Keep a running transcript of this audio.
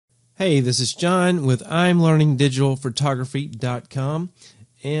Hey, this is John with I'mLearningDigitalPhotography.com,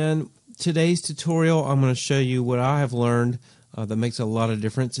 and today's tutorial I'm going to show you what I have learned that makes a lot of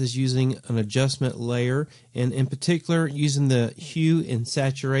difference is using an adjustment layer, and in particular using the hue and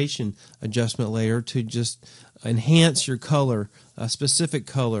saturation adjustment layer to just enhance your color, a specific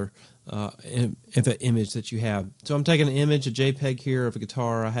color of an image that you have. So I'm taking an image, a JPEG here of a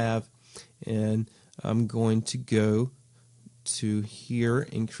guitar I have, and I'm going to go to here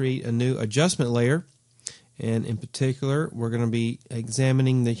and create a new adjustment layer, and in particular we're going to be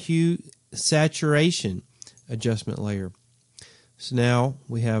examining the hue saturation adjustment layer. So now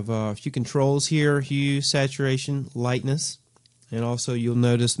we have a few controls here: hue, saturation, lightness, and also you'll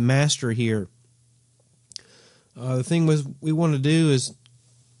notice master here. The thing we want to do is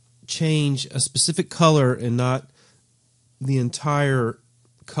change a specific color and not the entire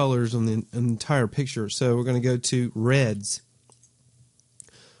colors on the entire picture. So we're going to go to reds.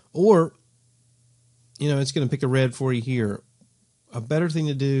 Or, it's going to pick a red for you here. A better thing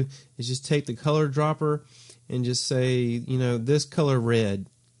to do is just take the color dropper and just say, this color red.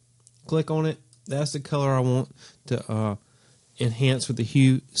 Click on it. That's the color I want to enhance with the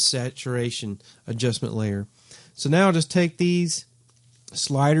hue saturation adjustment layer. So now I'll just take these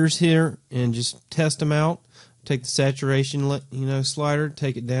sliders here and just test them out. Take the saturation, slider,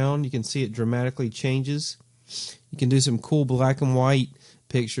 take it down. You can see it dramatically changes. You can do some cool black and white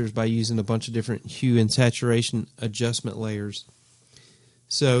pictures by using a bunch of different hue and saturation adjustment layers.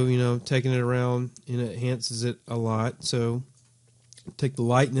 So, taking it around, it enhances it a lot. So, take the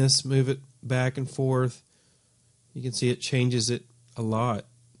lightness, move it back and forth. You can see it changes it a lot.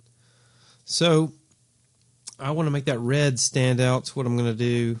 So, I want to make that red stand out. So what I'm going to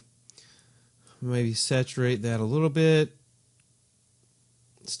do, maybe saturate that a little bit.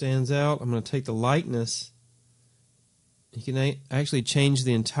 It stands out. I'm going to take the lightness. You can actually change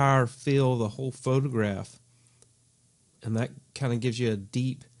the entire feel of the whole photograph, and that kind of gives you a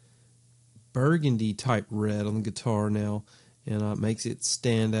deep burgundy type red on the guitar now, and makes it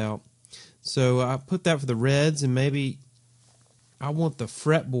stand out. So I put that for the reds, and maybe I want the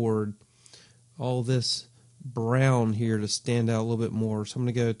fretboard, all this brown here, to stand out a little bit more. So I'm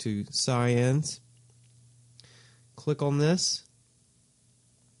going to go to cyans, click on this.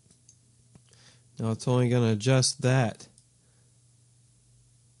 Now it's only going to adjust that.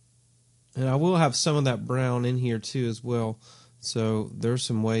 And I will have some of that brown in here too as well. So there's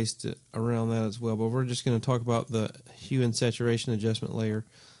some ways around that as well. But we're just going to talk about the hue and saturation adjustment layer.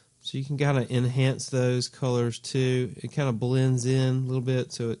 So you can kind of enhance those colors too. It kind of blends in a little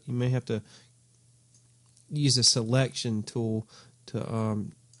bit, so you may have to use a selection tool to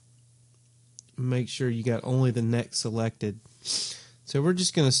make sure you got only the next selected. So we're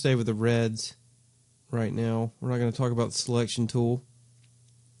just going to stay with the reds right now. We're not going to talk about the selection tool.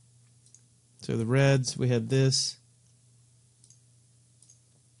 So the reds, we had this.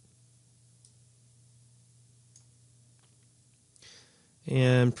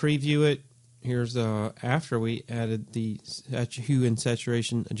 And preview it. Here's after we added the hue and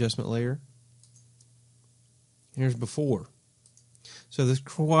saturation adjustment layer. Here's before. So there's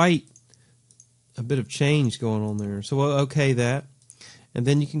quite a bit of change going on there. So we'll okay that. And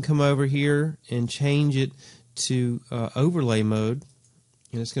then you can come over here and change it to overlay mode.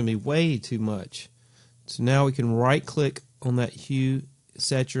 And it's going to be way too much. So now we can right click on that hue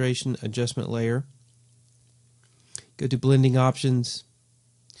saturation adjustment layer, go to blending options,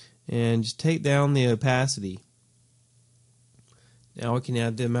 and just take down the opacity. Now we can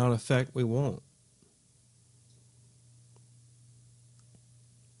add the amount of effect we want.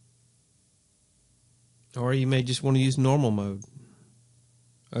 Or you may just want to use normal mode.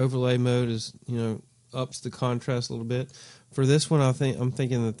 Overlay mode is, ups the contrast a little bit. For this one, I'm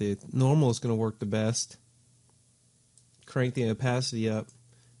thinking that the normal is going to work the best. Crank the opacity up,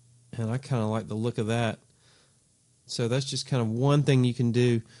 and I kind of like the look of that. So that's just kind of one thing you can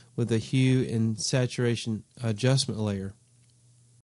do with the hue and saturation adjustment layer.